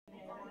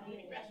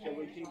So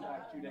we came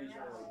back 2 days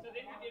early.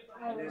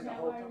 And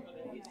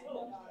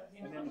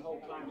then the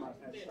whole time I've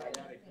had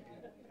sciatic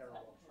pain,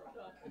 terrible.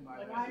 In my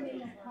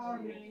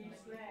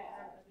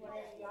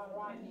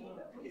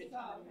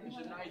it's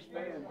a nice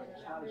van, but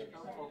it's not as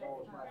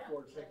comfortable as my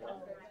Ford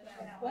pickup.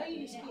 Well,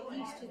 you just get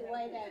used to the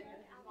way that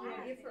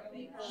different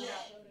people,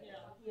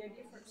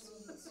 different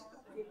seats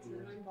fit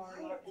your lumbar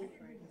a lot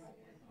different.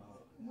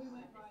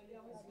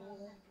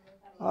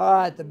 All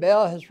right, the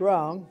bell has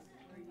rung.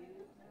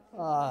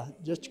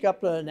 Just a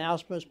couple of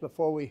announcements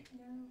before we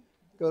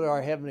go to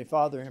our Heavenly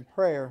Father in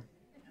prayer.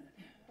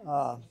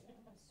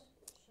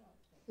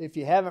 If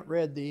you haven't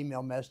read the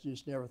email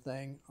messages and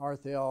everything,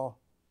 Arthel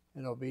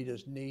and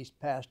Ovita's niece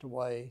passed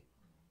away.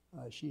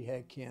 She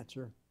had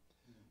cancer.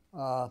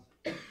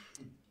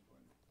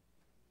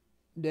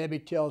 Debbie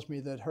tells me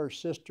that her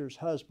sister's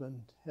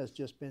husband has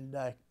just been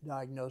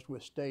diagnosed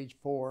with stage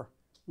 4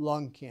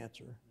 lung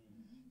cancer,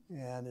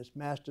 and it's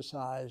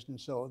metastasized, and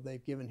so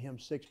they've given him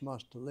 6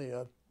 months to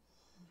live.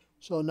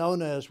 So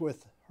Nona is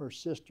with her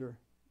sister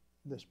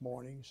this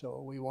morning,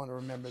 so we want to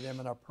remember them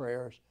in our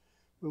prayers.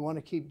 We want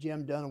to keep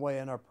Jim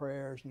Dunaway in our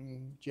prayers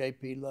and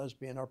J.P.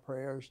 Lusby in our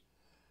prayers.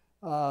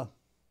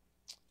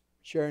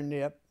 Sharon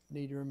Nip,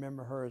 need to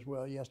remember her as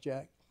well. Yes,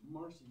 Jack?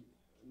 Marcy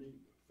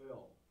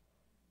fell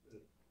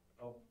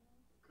off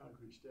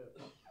concrete steps,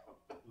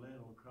 landed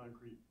on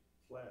concrete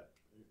flat.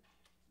 It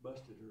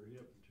busted her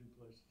hip in 2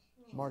 places.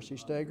 Marcy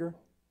Steger?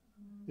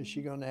 Is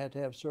she going to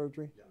have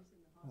surgery?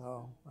 Yeah.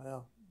 Oh,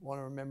 well, want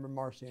to remember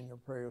Marcy in your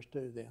prayers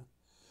too then.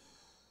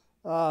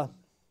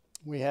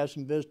 We have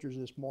some visitors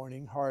this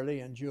morning, Harley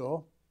and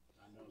Jewel.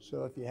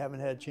 So if you haven't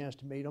had a chance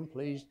to meet them,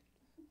 please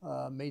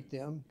meet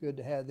them. Good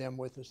to have them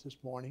with us this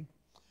morning.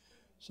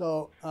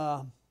 So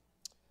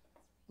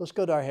let's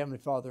go to our Heavenly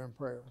Father in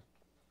prayer.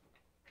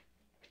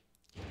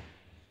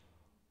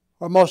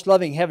 Our most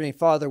loving Heavenly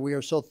Father, we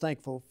are so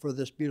thankful for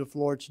this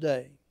beautiful Lord's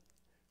Day.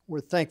 We're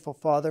thankful,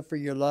 Father, for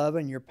your love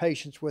and your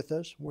patience with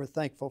us. We're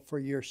thankful for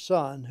your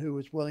Son who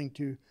was willing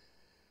to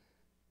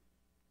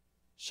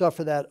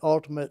suffer that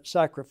ultimate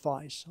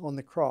sacrifice on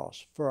the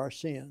cross for our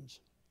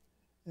sins.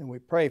 And we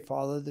pray,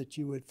 Father, that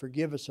you would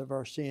forgive us of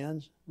our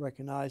sins,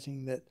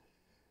 recognizing that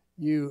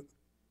you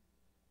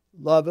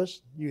love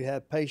us, you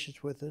have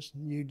patience with us,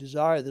 and you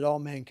desire that all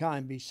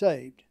mankind be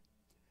saved.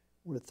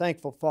 We're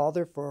thankful,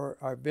 Father, for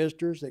our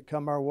visitors that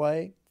come our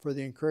way, for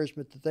the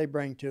encouragement that they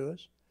bring to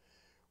us.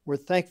 We're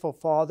thankful,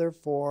 Father,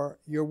 for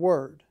your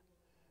word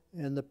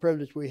and the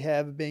privilege we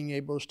have of being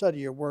able to study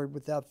your word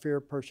without fear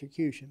of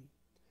persecution.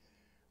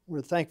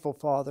 We're thankful,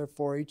 Father,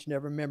 for each and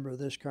every member of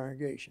this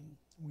congregation.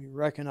 We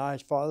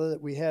recognize, Father,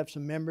 that we have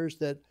some members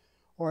that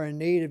are in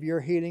need of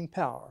your healing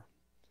power.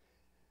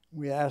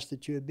 We ask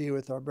that you would be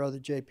with our brother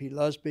J.P.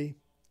 Lusby,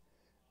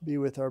 be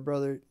with our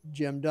brother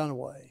Jim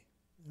Dunaway,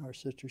 our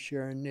sister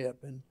Sharon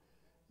Nip, and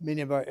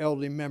many of our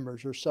elderly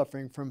members are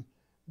suffering from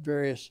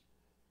various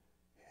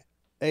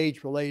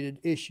age-related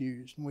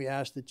issues, and we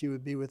ask that you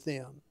would be with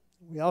them.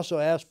 We also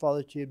ask, Father,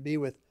 that you would be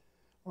with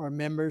our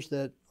members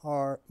that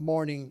are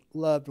mourning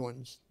loved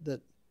ones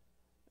that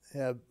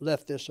have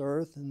left this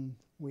earth, and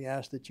we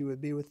ask that you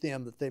would be with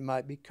them, that they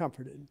might be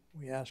comforted.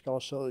 We ask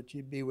also that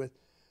you be with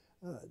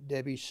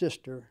Debbie's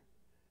sister,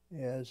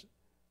 as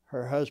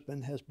her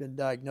husband has been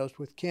diagnosed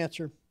with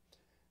cancer,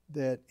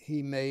 that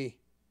he may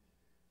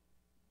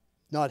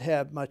not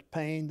have much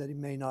pain, that he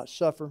may not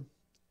suffer.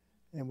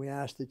 And we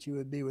ask that you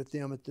would be with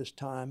them at this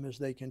time as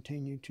they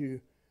continue to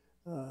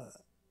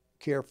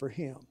care for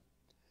him.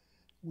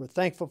 We're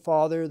thankful,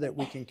 Father, that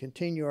we can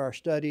continue our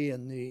study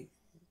in the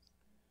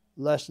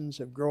lessons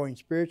of growing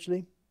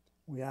spiritually.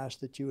 We ask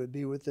that you would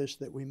be with us,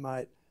 that we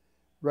might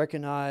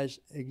recognize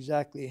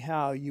exactly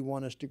how you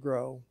want us to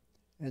grow,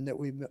 and that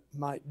we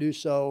might do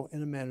so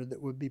in a manner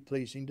that would be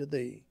pleasing to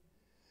thee.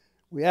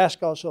 We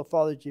ask also,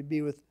 Father, that you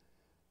be with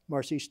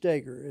Marcy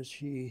Steger as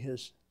she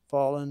has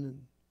fallen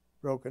and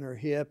broken her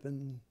hip,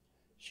 and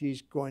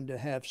she's going to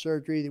have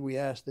surgery. We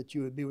ask that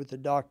you would be with the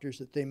doctors,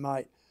 that they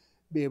might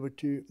be able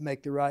to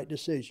make the right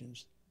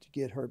decisions to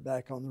get her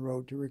back on the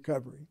road to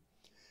recovery.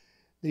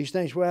 These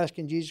things we ask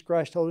in Jesus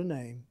Christ's holy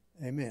name.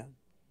 Amen.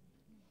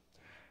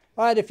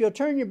 All right, if you'll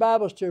turn your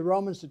Bibles to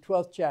Romans the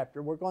 12th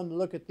chapter, we're going to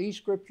look at these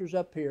scriptures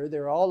up here.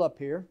 They're all up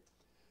here.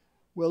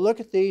 We'll look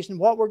at these, and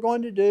what we're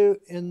going to do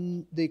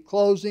in the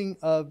closing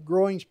of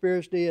Growing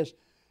Spiritually is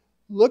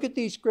look at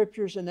these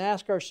scriptures and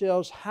ask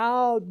ourselves,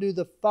 how do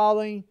the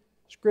following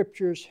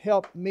scriptures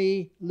help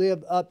me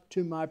live up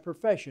to my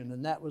profession?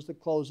 And that was the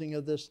closing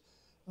of this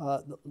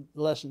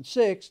lesson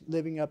 6,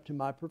 living up to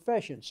my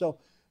profession. So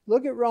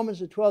look at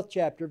Romans the 12th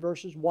chapter,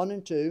 verses 1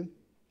 and 2.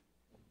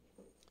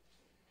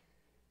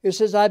 It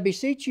says, I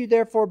beseech you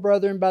therefore,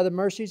 brethren, by the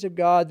mercies of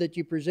God, that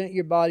you present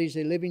your bodies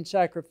a living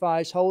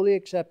sacrifice, wholly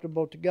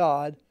acceptable to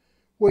God,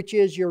 which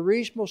is your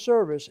reasonable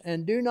service.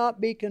 And do not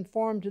be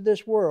conformed to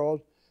this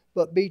world,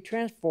 but be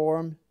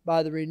transformed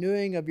by the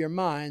renewing of your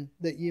mind,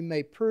 that you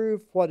may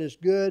prove what is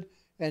good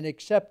and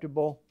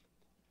acceptable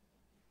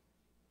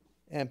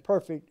and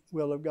perfect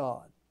will of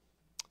God.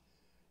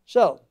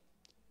 So,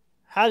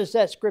 how does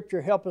that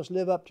scripture help us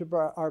live up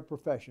to our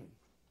profession?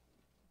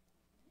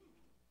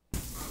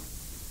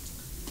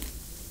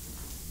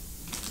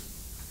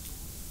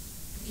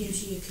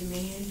 gives you a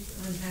command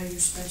on how you're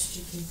supposed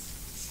to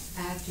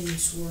act in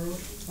this world.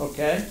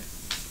 Okay,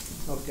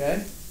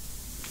 okay.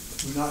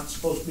 We're not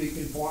supposed to be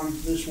conformed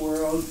to this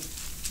world.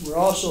 We're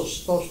also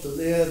supposed to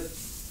live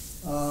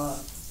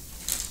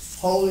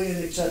holy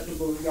and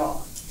acceptable to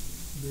God.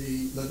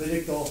 The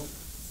Levitical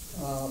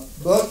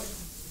book,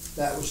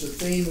 that was the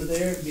theme of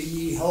there, be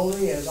ye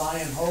holy as I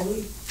am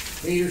holy.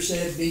 Peter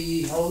said, be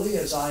ye holy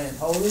as I am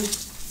holy.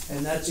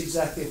 And that's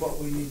exactly what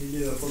we need to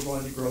do if we're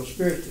going to grow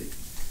spiritually.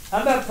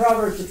 How about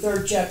Proverbs, the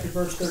 3rd chapter,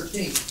 verse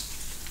 13?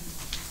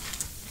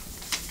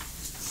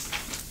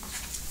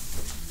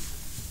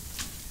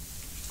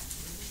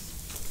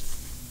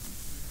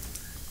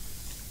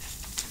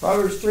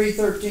 Proverbs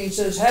 3:13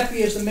 says,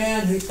 happy is the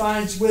man who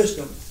finds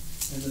wisdom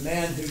and the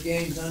man who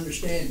gains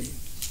understanding.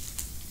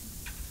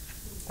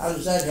 How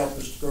does that help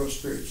us to grow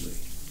spiritually?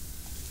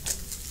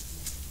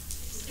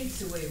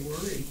 Takes away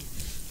worry.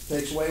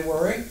 Takes away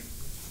worry.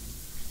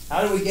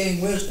 How do we gain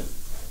wisdom?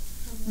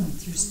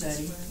 Through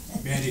study.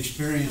 Bad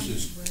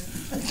experiences.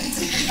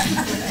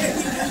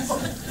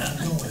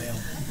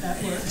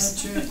 That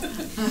works.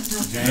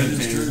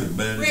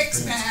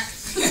 Rick's back.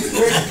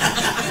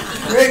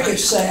 Rick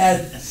is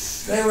sad.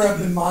 They were up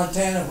in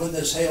Montana when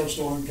this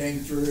hailstorm came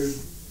through,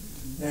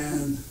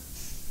 and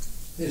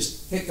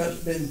his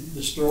pickup's been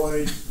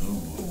destroyed.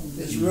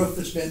 His roof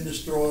has been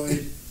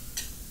destroyed.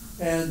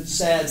 And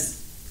sad,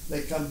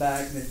 they come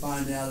back and they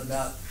find out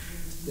about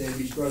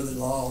Debbie's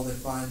brother-in-law. They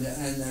find out,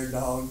 and their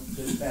dog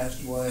just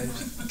passed away.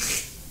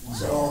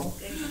 So,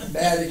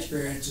 bad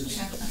experiences.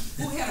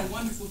 We had a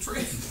wonderful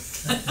trip.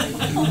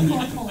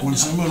 When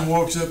someone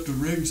walks up to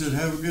Rick and said,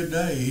 have a good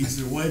day, he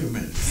said, wait a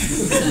minute.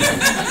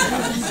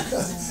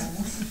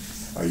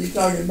 Are you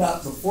talking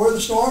about before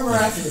the storm or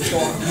after the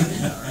storm?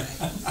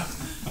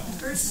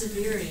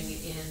 Persevering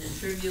in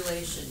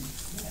tribulation.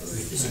 We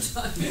were just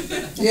talking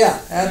about.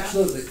 Yeah,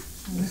 absolutely.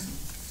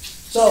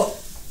 So,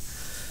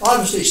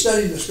 obviously,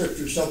 studying the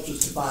scriptures helps us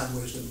to find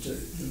wisdom too.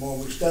 The more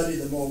we study,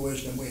 the more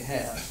wisdom we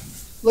have.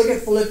 Look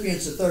at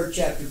Philippians, the 3rd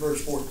chapter,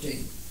 verse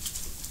 14.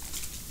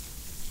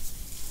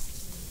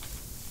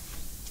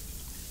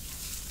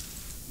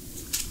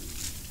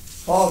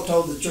 Paul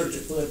told the church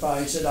at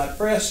Philippi, he said, I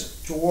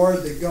press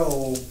toward the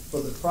goal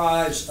for the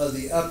prize of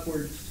the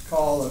upward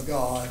call of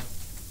God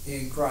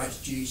in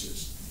Christ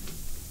Jesus.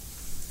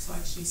 It's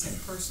like she said,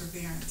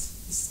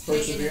 perseverance. Just hang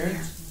it in there.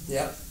 Perseverance?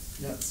 Yep,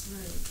 yep. That's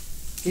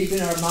right.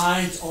 Keeping our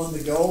minds on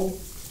the goal,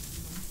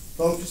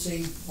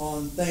 focusing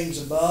on things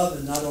above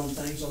and not on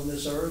things on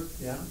this earth.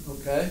 Yeah,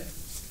 okay.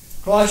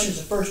 Colossians,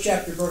 the 1st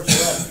chapter, verse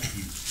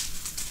 11.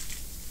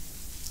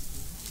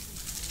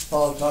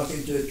 Paul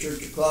talking to the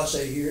church of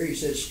Colossae here, he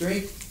says,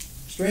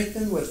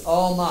 strengthened with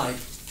all might,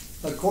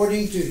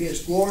 according to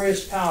his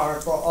glorious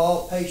power, for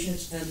all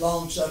patience and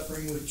long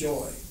suffering with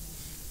joy.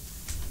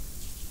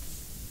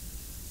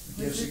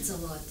 Well, Yes, that's a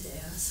lot to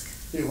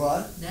ask. do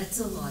what? That's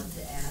a lot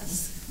to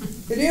ask.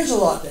 It is a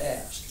lot to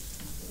ask.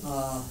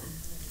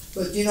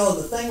 But you know,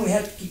 the thing we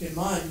have to keep in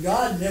mind,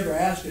 God never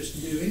asked us to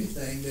do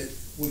anything that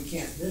we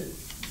can't do.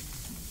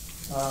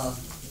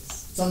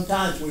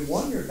 Sometimes we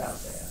wonder about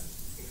that.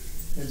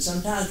 And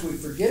sometimes we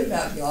forget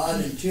about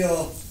God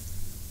until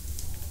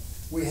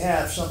we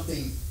have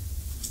something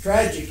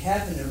tragic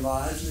happen in our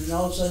lives, and then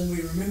all of a sudden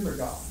we remember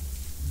God.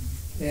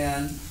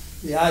 And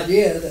the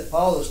idea that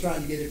Paul is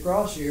trying to get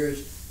across here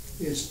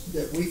is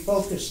that we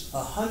focus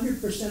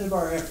 100% of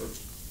our effort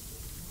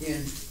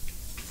in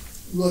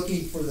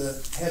looking for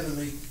the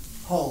heavenly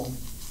home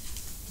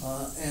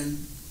and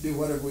do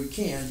whatever we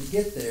can to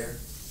get there.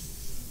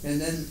 And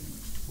then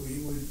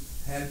we would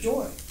have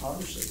joy,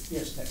 obviously.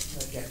 Yes,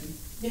 Kathy?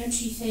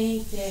 Don't you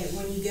think that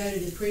when you go to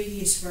the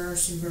previous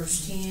verse in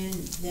verse 10,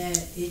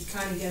 that it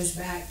kind of goes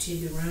back to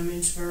the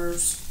Romans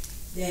verse,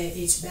 that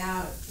it's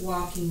about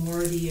walking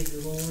worthy of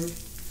the Lord?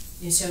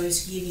 And so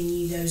it's giving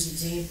you those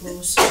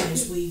examples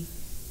as we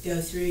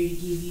go through to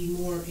give you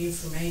more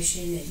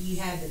information, that you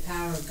have the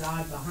power of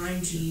God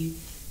behind you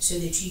so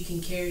that you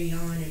can carry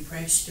on and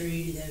press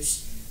through to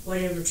those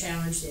whatever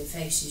challenge that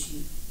faces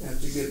you.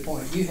 That's a good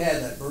point. You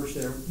had that verse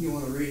there. You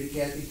want to read it,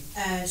 Kathy?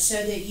 So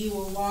that you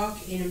will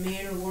walk in a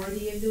manner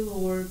worthy of the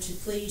Lord, to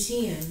please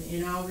Him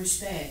in all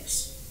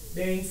respects,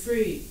 bearing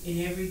fruit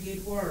in every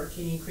good work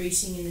and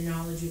increasing in the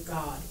knowledge of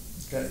God.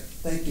 Okay,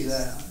 thank you.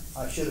 That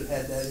I should have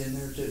had that in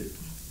there too.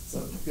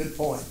 So, good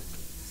point.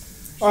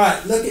 All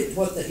right, look at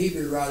what the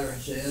Hebrew writer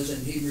says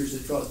in Hebrews, the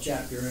 12th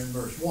chapter, in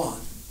verse 1.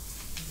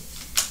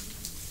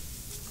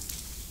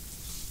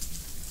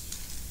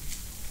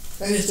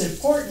 And it's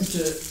important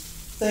to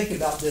think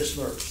about this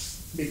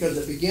verse because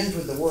it begins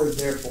with the word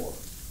therefore.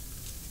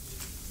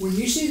 When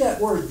you see that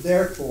word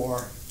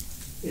therefore,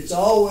 it's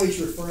always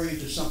referring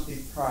to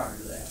something prior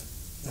to that.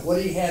 Now, what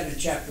do you have in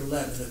chapter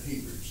 11 of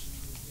Hebrews?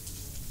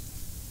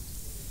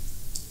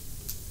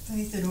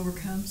 Faith that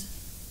overcomes.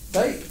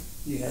 Faith.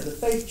 You have the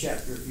faith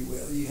chapter, if you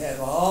will. You have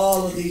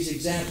all of these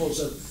examples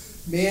of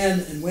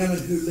men and women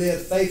who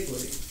live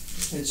faithfully.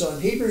 And so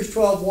in Hebrews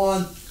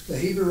 12:1, the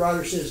Hebrew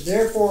writer says,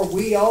 therefore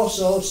we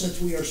also,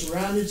 since we are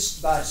surrounded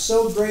by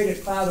so great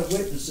a cloud of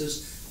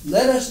witnesses,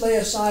 let us lay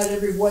aside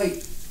every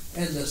weight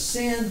and the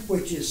sin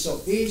which is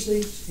so easily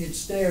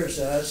ensnares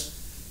us,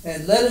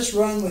 and let us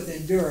run with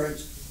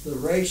endurance the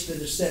race that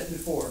is set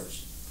before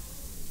us.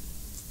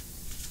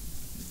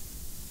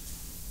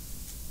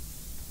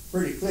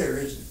 Pretty clear,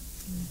 isn't it?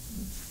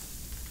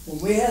 When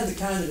we have the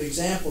kind of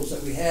examples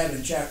that we have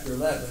in chapter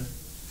 11,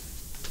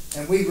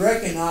 and we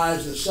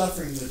recognize the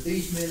suffering that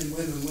these men and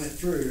women went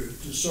through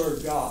to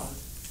serve God,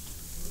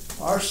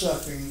 our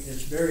suffering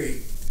is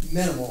very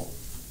minimal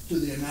to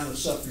the amount of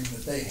suffering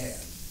that they had.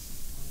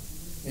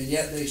 And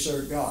yet they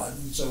served God,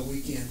 and so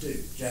we can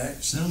too.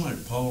 Jack? Sound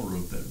like Paul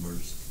wrote that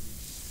verse.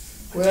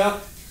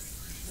 Well,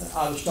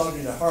 I was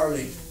talking to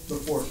Harley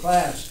before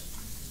class.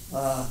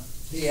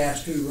 He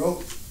asked who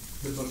wrote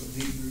the book of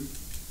Hebrews.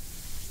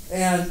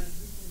 And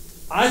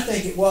I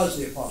think it was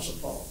the Apostle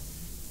Paul.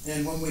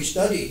 And when we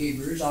study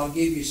Hebrews, I'll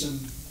give you some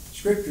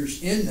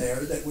scriptures in there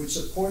that would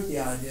support the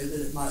idea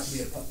that it might be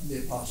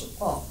the Apostle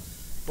Paul.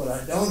 What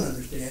I don't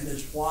understand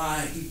is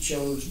why he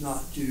chose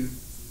not to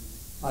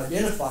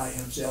identify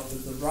himself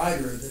as the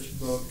writer of this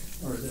book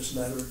or this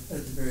letter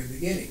at the very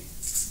beginning.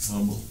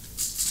 Humble.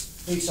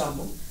 He's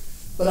humble.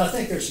 But I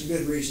think there's some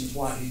good reasons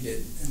why he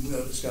didn't, and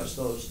we'll discuss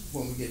those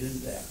when we get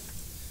into that.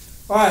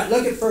 All right,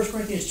 look at 1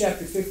 Corinthians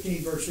chapter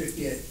 15, verse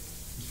 58.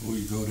 Before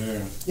you go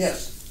there,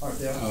 Yes,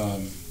 Arthel.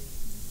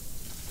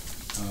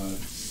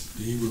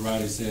 the Hebrew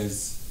writer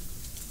says,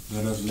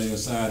 let us lay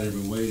aside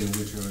every weight in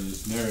which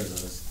ensnares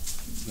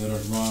us. Let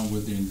us run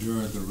with the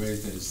endurance the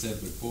race that is set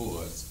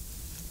before us.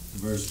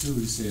 In verse 2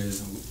 he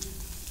says,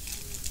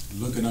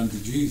 looking unto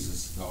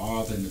Jesus, the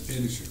author and the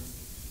finisher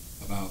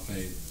of our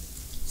faith.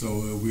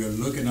 So we are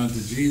looking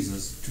unto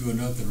Jesus, true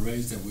enough, the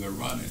race that we are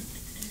running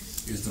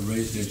is the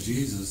race that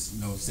Jesus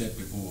set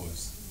before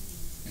us.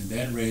 And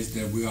that race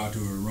that we are to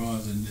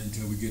run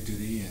until we get to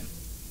the end.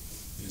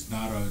 It's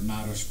not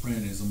a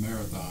sprint, it's a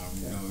marathon.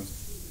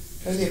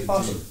 And the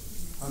Apostle,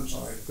 I'm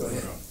sorry, go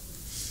ahead.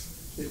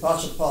 The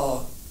Apostle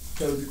Paul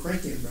told the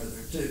Corinthian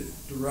brethren too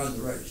to run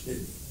the race,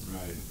 didn't he?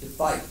 Right. To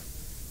fight.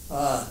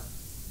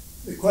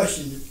 The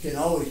question that can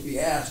always be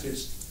asked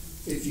is,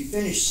 if you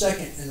finish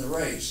second in the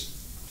race,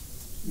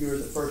 you're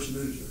the first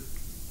loser.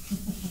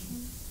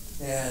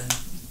 And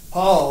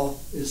Paul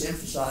is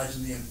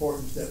emphasizing the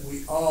importance that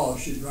we all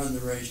should run the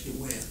race to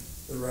win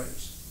the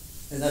race.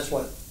 And that's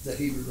what the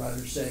Hebrew writer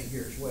is saying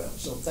here as well.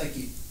 So thank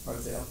you,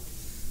 Arthel.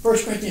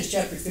 1 Corinthians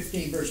chapter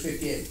 15, verse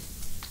 58.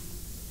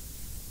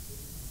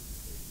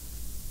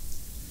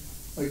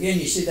 Again,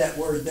 you see that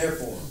word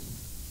therefore.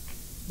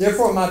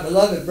 Therefore, my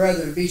beloved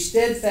brethren, be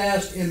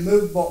steadfast,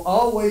 immovable,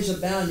 always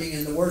abounding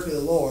in the work of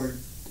the Lord,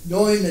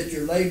 knowing that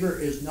your labor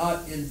is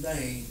not in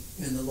vain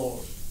in the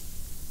Lord.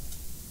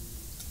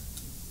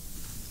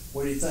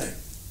 What do you think?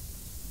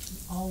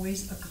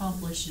 Always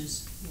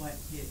accomplishes what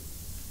it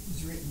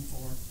was written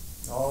for.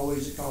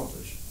 Always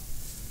accomplished.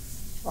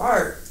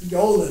 Our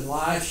goal in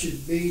life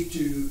should be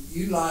to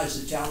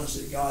utilize the talents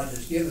that God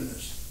has given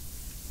us,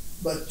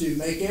 but to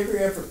make every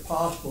effort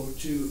possible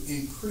to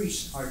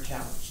increase our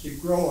talents, to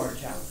grow our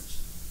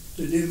talents,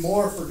 to do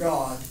more for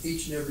God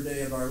each and every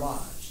day of our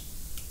lives.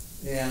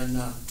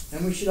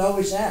 And we should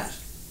always ask,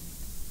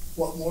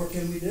 what more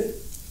can we do?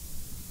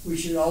 We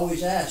should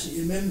always ask.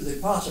 You remember the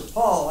Apostle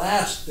Paul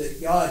asked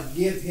that God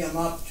give him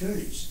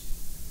opportunities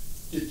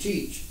to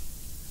teach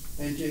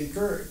and to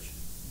encourage.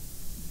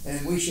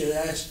 And we should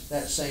ask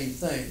that same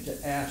thing,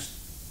 to ask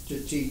to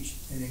teach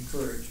and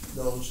encourage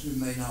those who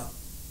may not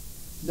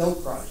know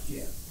Christ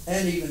yet,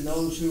 and even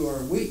those who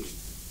are weak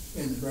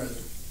in the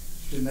brethren,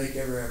 to make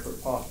every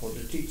effort possible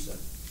to teach them.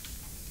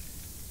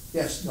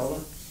 Yes,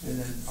 Nolan, and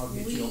then I'll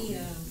get you over.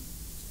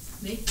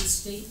 We make the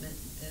statement,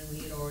 and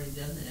we had already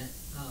done that,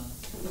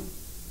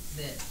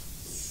 that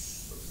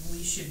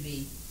we should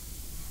be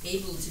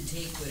able to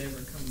take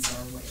whatever comes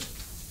our way.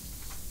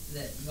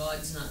 That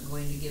God's not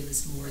going to give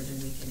us more than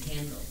we can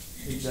handle.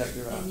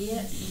 Exactly right. And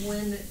yet,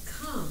 when it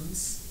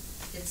comes,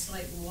 it's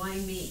like, why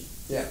me?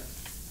 Yeah.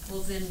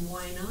 Well, then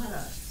why not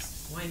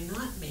us? Why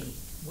not me?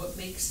 What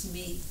makes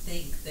me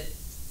think that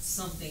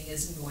something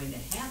isn't going to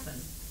happen,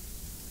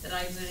 that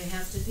I'm going to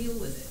have to deal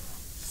with it?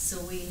 So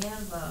we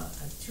have a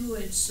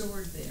two-edged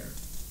sword there.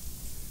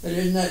 And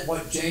isn't that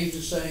what James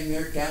is saying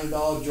there? Count it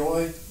all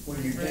joy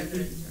when you're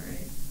tempted,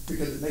 Right.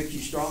 because it makes you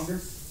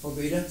stronger.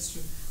 Obita? That's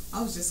true.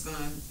 I was just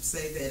gonna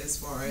say that as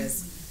far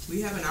as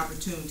we have an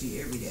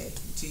opportunity every day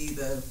to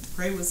either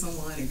pray with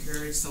someone,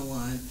 encourage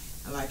someone,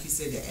 and like you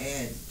said, to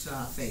add to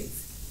our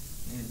faith.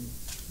 And,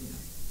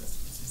 that's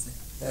what I was gonna say.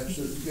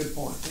 Absolutely, good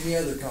point. Any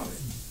other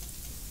comment?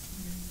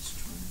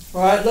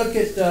 All right, look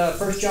at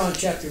 1 John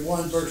chapter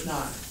 1, verse 9.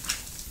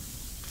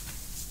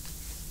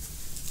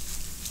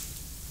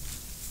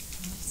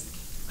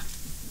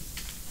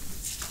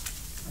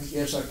 I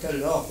guess I cut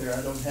it off there.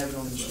 I don't have it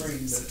on the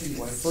screen, but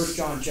anyway, 1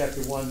 John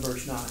chapter 1,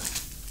 verse 9.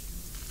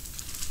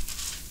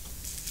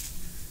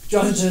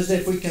 John says,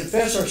 if we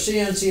confess our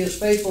sins, he is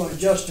faithful and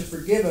just to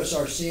forgive us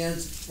our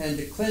sins and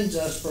to cleanse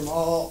us from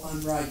all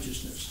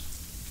unrighteousness.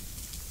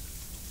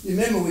 You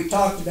remember we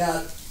talked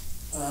about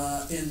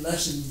in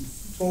lesson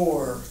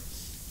 4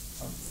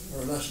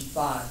 or lesson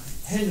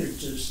 5,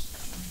 hindrances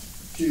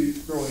to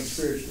growing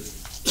spiritually.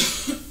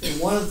 And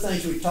one of the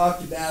things we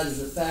talked about is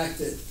the fact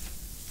that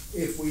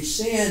if we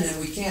sin and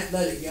we can't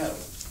let it go,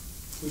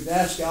 we've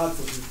asked God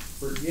for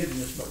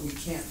forgiveness, but we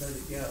can't let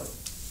it go,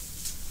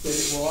 that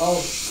it will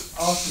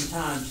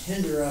oftentimes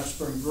hinder us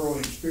from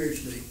growing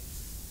spiritually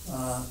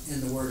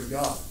in the Word of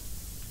God.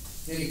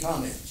 Any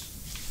comments?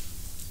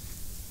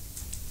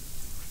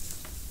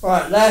 All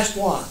right, last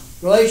one.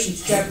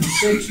 Galatians chapter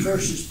 6,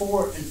 verses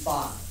 4 and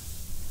 5.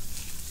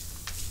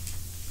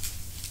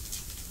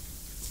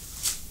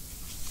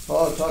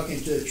 Paul,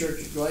 talking to the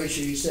church of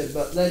Galatia, he said,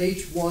 "But let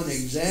each one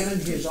examine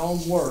his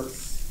own work,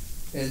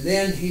 and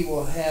then he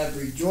will have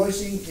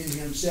rejoicing in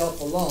himself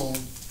alone,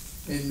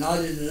 and not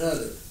in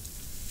another.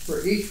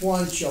 For each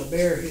one shall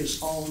bear his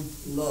own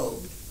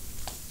load."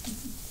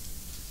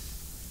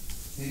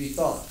 Any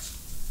thoughts?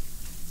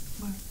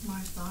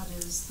 My thought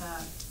is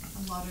that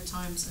a lot of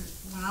times,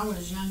 when I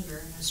was younger,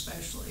 and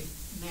especially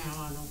now,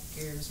 I don't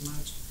care as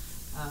much,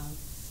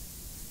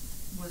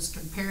 was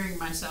comparing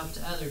myself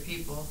to other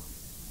people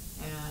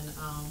and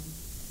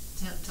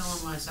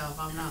telling myself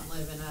I'm not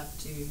living up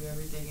to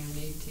everything I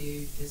need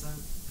to because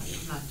I'm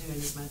not doing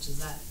as much as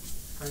that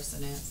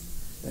person is.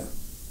 Yeah.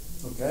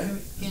 Okay.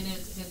 And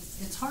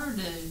it's hard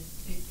to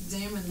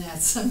examine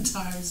that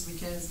sometimes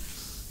because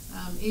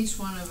each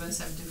one of us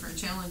have different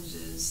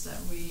challenges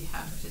that we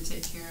have to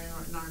take care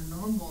of in our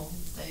normal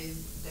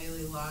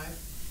daily life.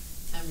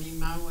 I mean,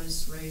 mine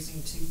was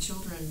raising 2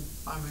 children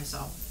by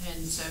myself,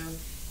 and so,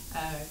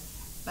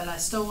 but I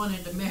still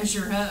wanted to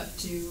measure up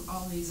to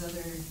all these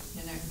other,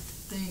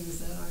 things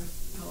that I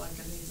feel like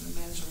I need to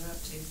measure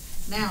up to.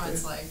 Now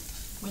it's like,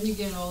 when you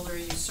get older,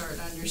 you start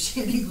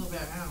understanding a little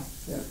bit, I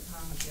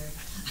don't care.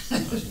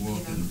 That's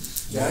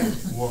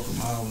walk a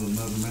mile with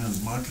another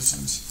man's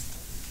moccasins.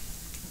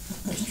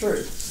 That's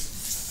true.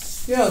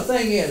 The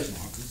thing is,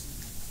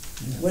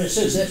 when it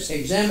says that,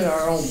 examine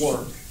our own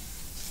work,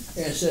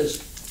 and it says,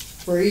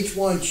 for each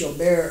one shall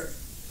bear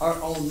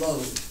our own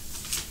load.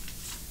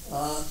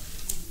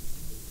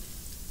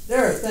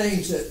 There are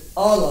things that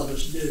all of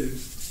us do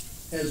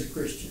as a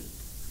Christian.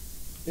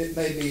 It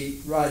may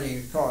be writing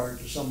a card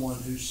to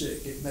someone who's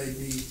sick. It may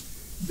be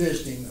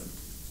visiting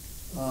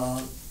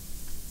them.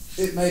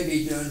 It may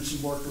be doing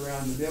some work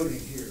around the building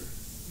here.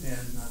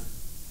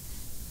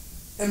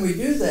 And we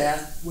do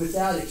that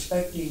without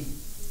expecting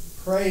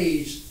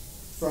praise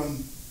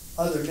from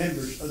other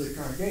members of the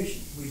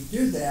congregation. We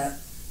do that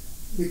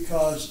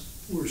because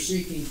we're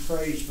seeking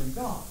praise from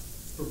God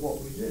for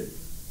what we do.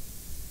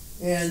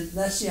 And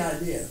that's the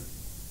idea.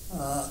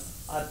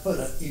 I put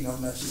an email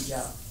message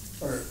out,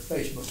 or a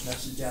Facebook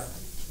message out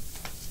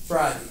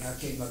Friday. I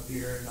came up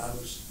here and I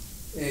was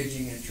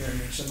edging and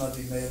trimming. Some of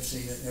you may have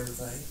seen it and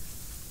everything.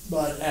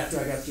 But after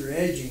I got through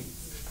edging,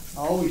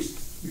 I always,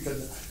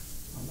 because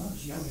I'm not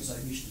as young as I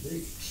used to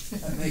be,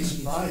 that may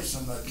surprise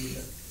some of you.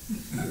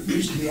 It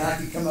used to be I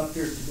could come up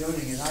here to the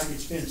building and I could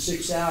spend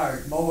 6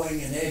 hours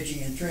mowing and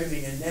edging and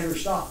trimming and never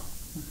stop.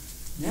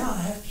 Now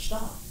I have to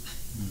stop.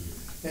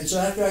 And so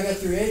after I got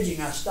through edging,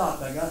 I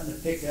stopped. I got in the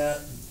pickup.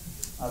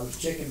 I was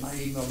checking my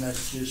email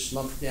messages,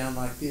 slumped down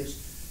like this.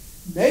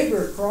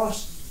 Neighbor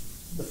across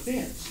the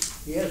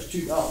fence, he has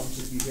 2 dogs.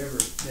 If you've ever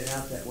been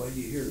out that way,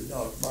 you hear the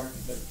dogs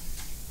barking. But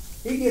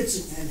he gets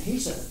it, and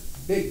he's a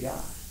big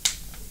guy.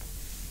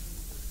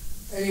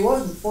 And he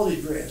wasn't fully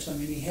dressed. I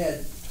mean, he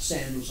had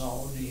sandals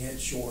on, and he had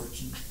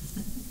shorts. And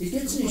he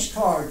gets in his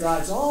car,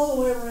 drives all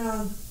the way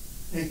around,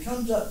 and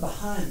comes up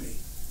behind me.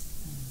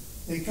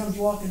 And comes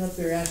walking up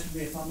there asking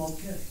me if I'm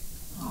okay.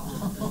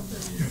 Oh,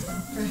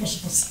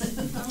 precious.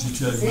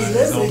 He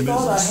literally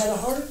thought I had a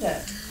heart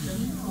attack.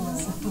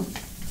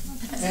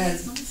 And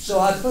so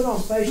I put on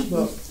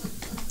Facebook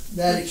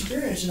that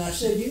experience, and I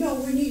said,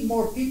 we need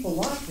more people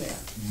like that.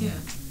 Yeah.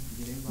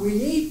 We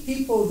need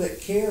people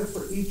that care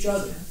for each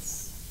other.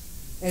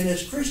 And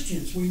as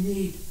Christians, we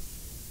need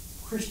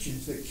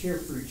Christians that care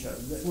for each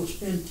other, that will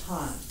spend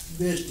time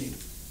visiting,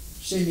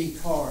 sending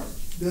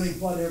cards, doing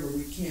whatever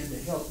we can to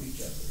help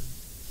each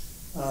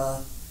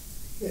other.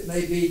 It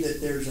may be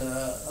that there's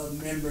a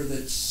member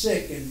that's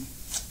sick and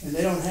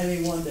they don't have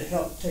anyone to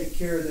help take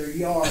care of their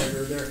yard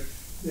or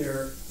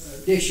their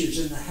dishes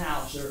in the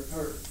house or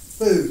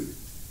food.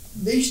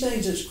 These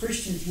things as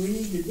Christians we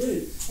need to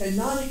do and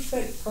not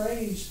expect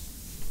praise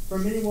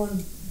from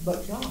anyone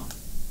but God.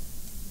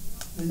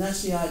 And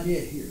that's the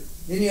idea here.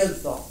 Any other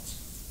thoughts?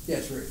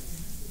 Yes, Rick.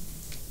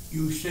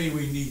 You say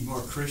we need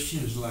more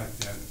Christians like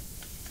that.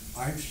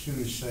 I'm just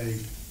going to say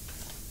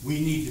we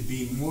need to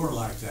be more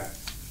like that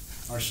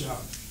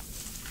ourselves.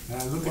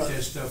 And I look at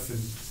that stuff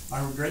and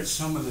I regret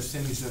some of the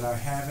things that I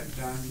haven't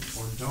done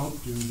or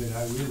don't do that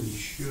I really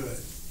should.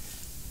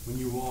 When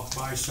you walk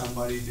by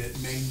somebody that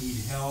may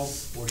need help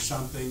or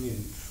something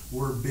and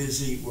we're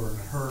busy, we're in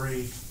a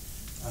hurry,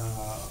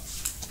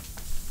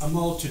 a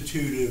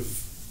multitude of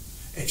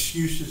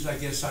excuses, I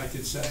guess I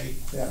could say.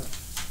 Yeah.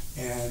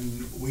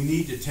 And we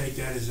need to take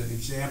that as an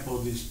example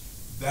of this.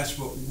 That's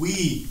what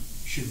we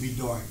should be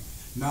doing,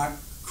 not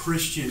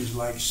Christians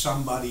like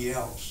somebody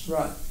else.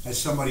 Right. That's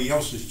somebody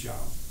else's job.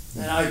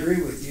 And I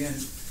agree with you, and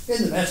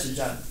in the message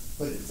I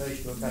put it on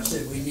Facebook, I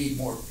said we need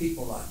more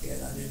people like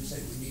that. I didn't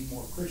say we need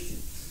more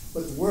Christians,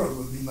 but the world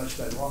would be much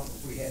better off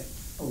if we had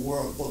a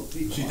world full of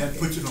people See, like that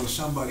puts it on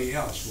somebody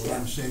else. What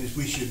I'm saying is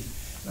we should,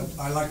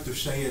 I like to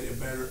say it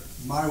better,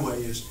 my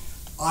way is,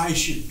 I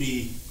should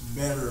be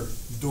better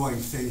doing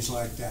things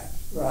like that.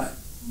 Right.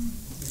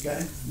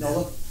 Okay,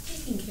 Nola?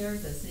 Taking care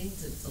of the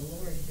things that the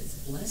Lord has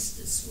blessed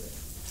us with.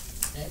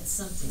 That's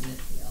something that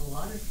a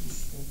lot of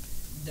people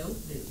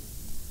don't do.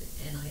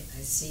 And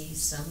I see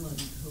someone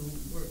who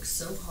works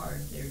so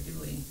hard,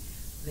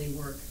 they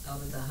work out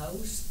of the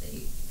house,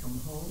 they come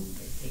home,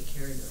 they take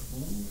care of their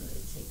home, they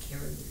take care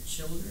of their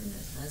children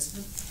and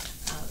husband.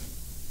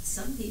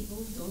 Some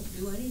people don't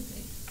do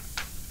anything.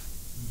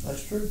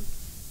 That's true.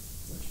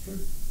 That's true.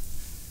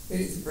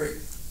 Anything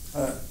great.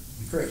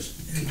 Chris?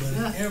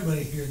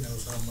 Everybody here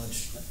knows how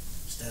much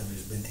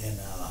Stephanie's been in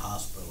and out of the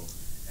hospital.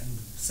 And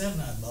Steph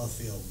and I both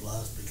feel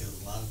blessed because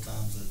a lot of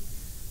times that,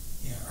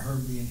 you know, her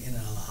being in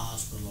and out of the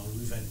hospital,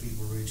 we've had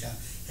people reach out,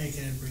 hey,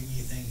 can I bring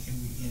you anything, can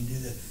we do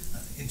that?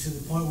 And to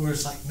the point where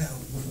it's like, no,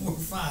 we're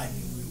fine,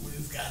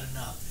 we've got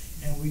enough.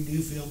 And we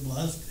do feel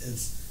blessed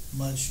as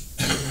much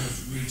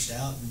as reached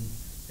out and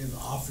they've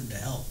offered to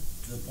help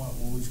to the point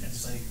where we've had to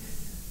say,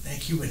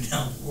 thank you, but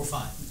no, we're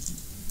fine.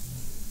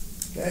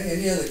 Okay,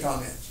 any other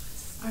comments?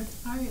 I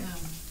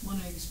want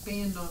to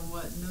expand on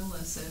what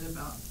Nola said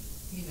about,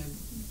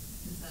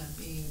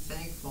 being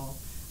thankful.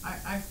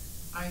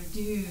 I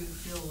do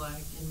feel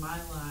like in my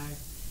life,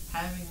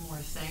 having more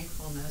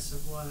thankfulness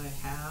of what I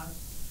have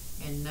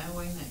and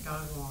knowing that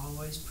God will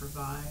always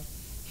provide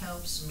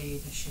helps me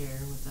to share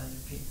with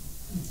other people.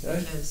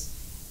 Okay. Because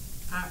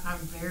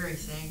I'm very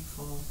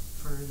thankful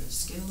for the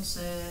skill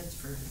sets,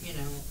 for,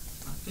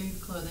 my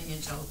food, clothing,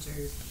 and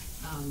shelter.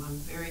 I'm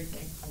very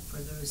thankful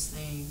for those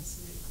things,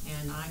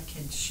 and I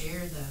can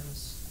share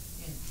those.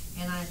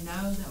 And I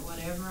know that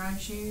whatever I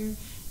share,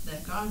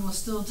 that God will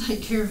still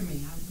take care of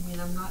me. I mean,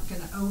 I'm not going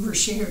to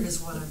overshare is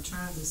what I'm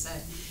trying to say.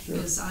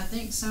 Because I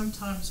think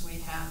sometimes we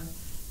have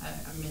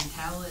a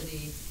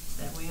mentality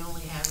that we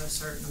only have a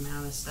certain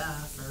amount of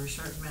stuff or a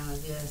certain amount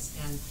of this,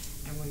 and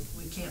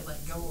we can't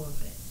let go of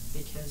it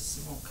because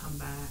it won't come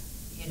back.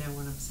 You know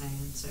what I'm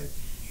saying? So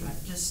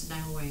just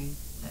knowing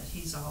that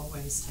He's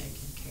always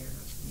taken care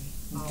of me.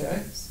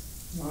 Okay.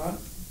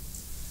 Always.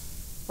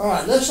 All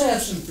right, let's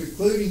have some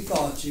concluding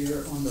thoughts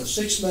here on the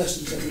 6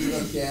 lessons that we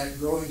looked at,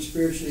 growing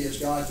spiritually as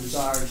God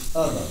desires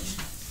of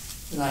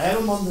us. And I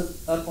have them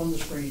up on the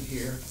screen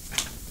here.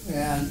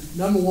 And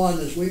number 1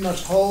 is we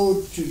must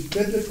hold to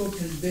biblical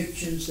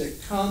convictions that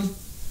come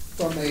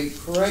from a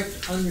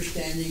correct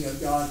understanding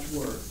of God's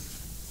Word.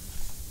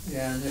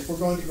 And if we're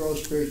going to grow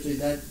spiritually,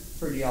 that's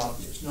pretty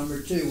obvious. Number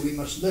 2, we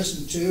must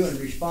listen to and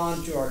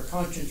respond to our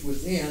conscience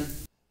within.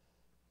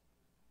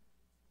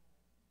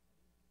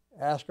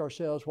 Ask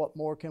ourselves, what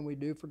more can we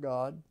do for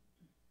God?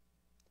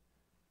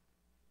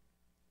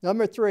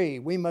 Number 3,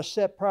 we must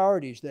set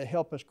priorities that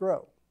help us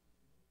grow.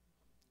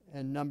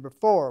 And number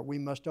 4, we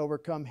must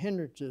overcome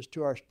hindrances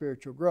to our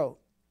spiritual growth.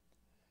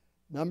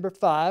 Number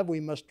 5, we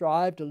must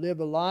strive to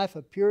live a life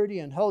of purity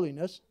and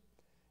holiness.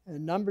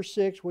 And number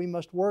 6, we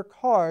must work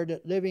hard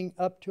at living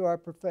up to our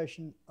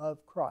profession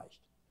of Christ.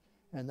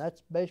 And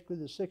that's basically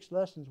the 6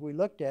 lessons we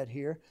looked at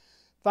here.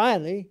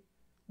 Finally,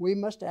 we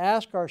must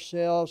ask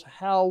ourselves,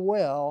 how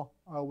well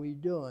are we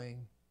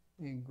doing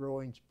in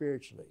growing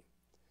spiritually?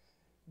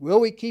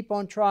 Will we keep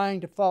on trying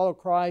to follow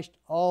Christ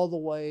all the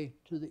way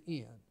to the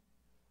end?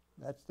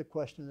 That's the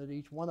question that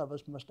each one of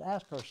us must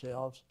ask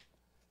ourselves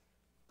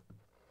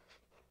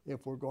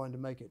if we're going to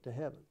make it to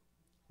heaven.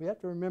 We have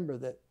to remember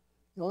that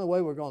the only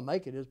way we're going to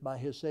make it is by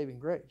His saving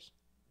grace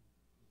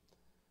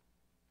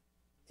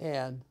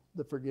and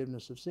the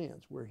forgiveness of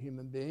sins. We're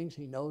human beings.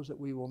 He knows that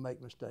we will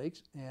make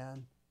mistakes,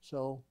 and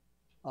so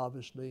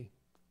obviously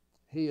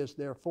He is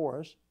there for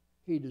us.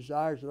 He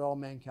desires that all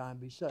mankind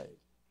be saved.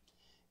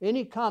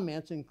 Any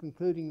comments in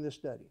concluding this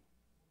study?